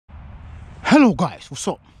Hello guys, what's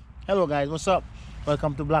up? Hello guys, what's up?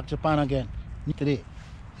 Welcome to Black Japan again today.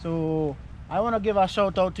 So I want to give a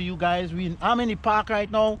shout out to you guys. I'm in the park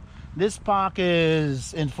right now. This park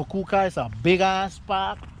is in Fukuoka. It's a big ass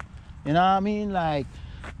park. You know what I mean? Like,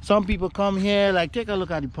 some people come here, like, take a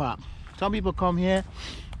look at the park. Some people come here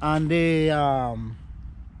and they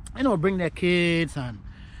you know, bring their kids and,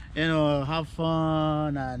 you know, have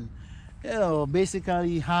fun and, you know,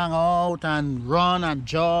 basically hang out and run and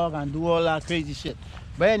jog and do all that crazy shit.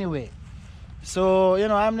 But anyway, so, you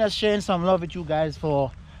know, I'm just sharing some love with you guys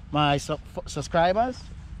for my subscribers,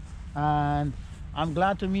 and I'm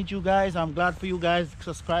glad to meet you guys. I'm glad for you guys.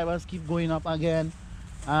 Subscribers keep going up again,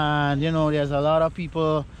 and you know, there's a lot of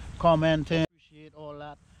people commenting. Appreciate all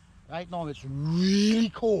that. Right now it's really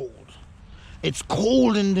cold. It's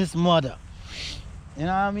cold in this mother, you know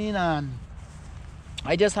what I mean? And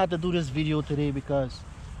I just had to do this video today because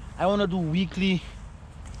I want to do weekly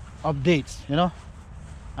updates, you know,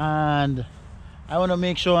 and I want to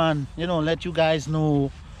make sure and, you know, let you guys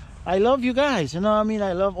know I love you guys, you know what I mean?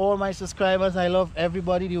 I love all my subscribers. I love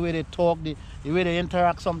everybody, the way they talk, the way they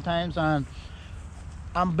interact sometimes. And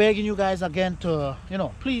I'm begging you guys again to, you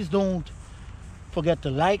know, please don't forget to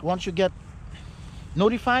like. Once you get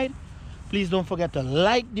notified, please don't forget to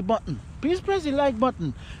like the button. Please press the like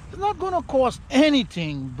button. It's not gonna cost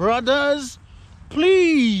anything, brothers.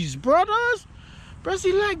 Please, brothers, press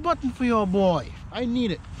the like button for your boy. I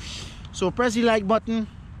need it. So press the like button.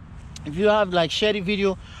 If you have, like, share the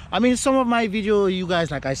video. I mean, some of my video, you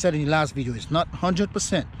guys, like I said in the last video, it's not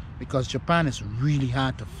 100% because Japan is really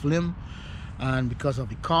hard to film, and because of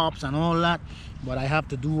the cops and all that. But I have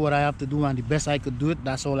to do what I have to do, and the best I could do it,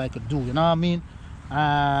 that's all I could do, you know what I mean?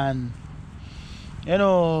 And, you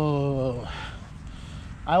know,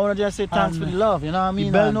 I want to just say thanks for the love, you know what I mean?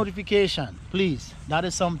 The bell notification, please. That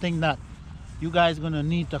is something that you guys are going to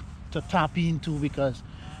need to tap into, because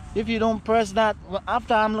if you don't press that, well,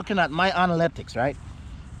 after I'm looking at my analytics, right,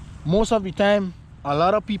 most of the time a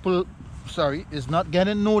lot of people, is not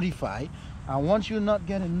getting notified. And once you're not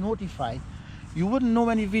getting notified, you wouldn't know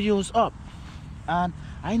any videos up. And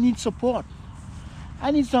I need support.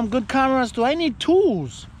 I need some good cameras too. I need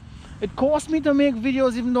tools. It costs me to make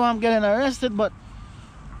videos even though I'm getting arrested, but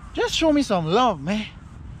just show me some love, man.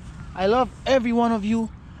 I love every one of you.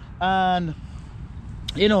 And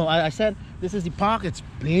you know, I said this is the park. It's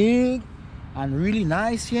big and really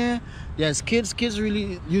nice here. There's kids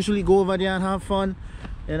really usually go over there and have fun,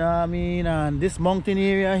 you know what I mean? And this mountain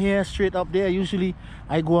area here straight up there, usually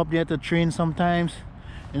I go up there to train sometimes,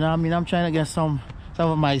 you know what I mean? I'm trying to get some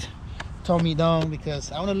of my tummy down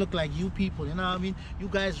because I want to look like you people, you know what I mean? You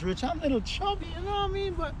guys rich, I'm a little chubby, you know what I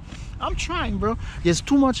mean? But I'm trying, bro. There's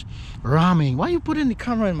too much ramen. Why you putting the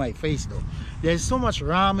camera in my face though? There's so much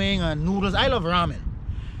ramen and noodles. I love ramen.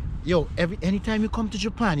 Yo, anytime you come to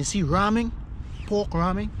Japan, you see ramen, pork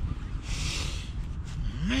ramen,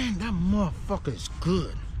 man, that motherfucker is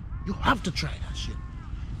good. You have to try that shit.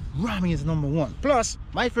 Ramen is #1. Plus,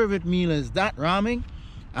 my favorite meal is that ramen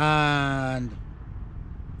and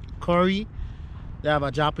curry. They have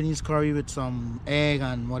a Japanese curry with some egg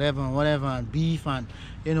and whatever and beef. And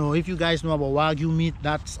you know, if you guys know about Wagyu meat,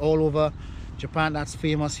 that's all over Japan. That's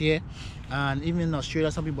famous here, and even in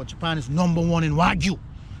Australia, some people. Japan is #1 in Wagyu.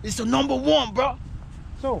 It's the #1, bro.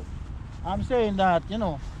 So I'm saying that, you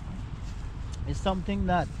know, it's something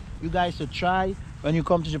that you guys should try when you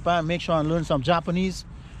come to Japan. Make sure and learn some Japanese,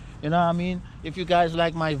 you know what I mean? If you guys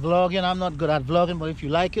like my vlogging, I'm not good at vlogging, but if you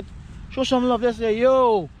like it, show some love. Just say,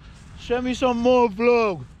 yo, send me some more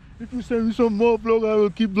vlog. If you send me some more vlog, I will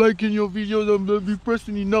keep liking your videos and they'll be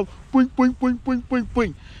pressing enough. Point.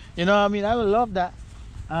 You know what I mean? I will love that.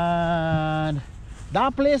 And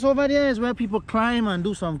that place over there is where people climb and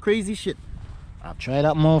do some crazy shit. I tried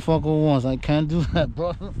that motherfucker once. I can't do that,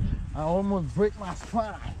 bro. I almost break my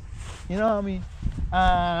spine. You know what I mean?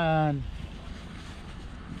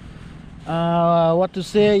 And what to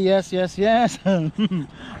say? Yes.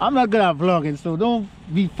 I'm not good at vlogging, so don't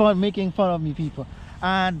be making fun of me, people.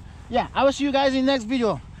 And yeah, I will see you guys in the next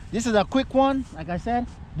video. This is a quick one. Like I said,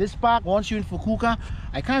 this park, once you're in Fukuoka,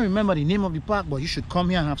 I can't remember the name of the park, but you should come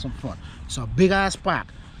here and have some fun. It's a big ass park.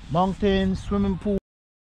 Mountains, swimming pool.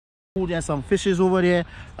 There's some fishes over there.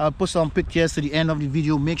 I'll put some pictures to the end of the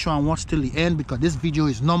video. Make sure and watch till the end because this video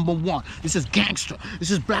is #1. This is gangster. This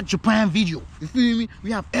is Black Japan video. You feel me?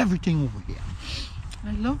 We have everything over here.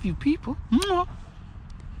 I love you people.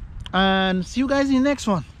 And see you guys in the next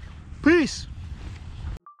one. Peace.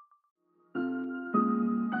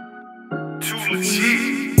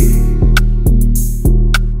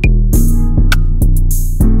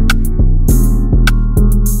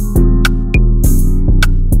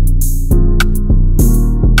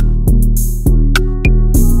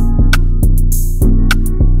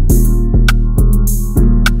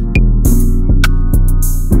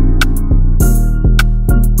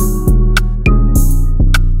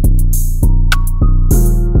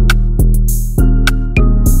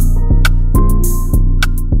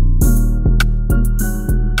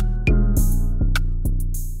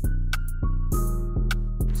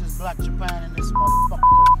 Black Japan in this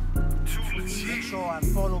motherfucker. Make sure and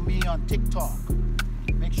follow me on TikTok.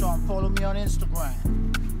 Make sure and follow me on Instagram.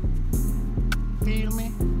 Feel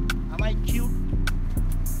me? Am I cute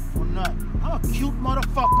or not? I'm a cute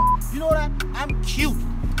motherfucker. You know that? I'm cute.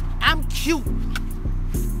 I'm cute.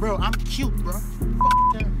 Bro, I'm cute, bro.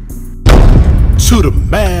 Fucking tell me. To the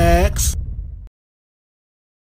max.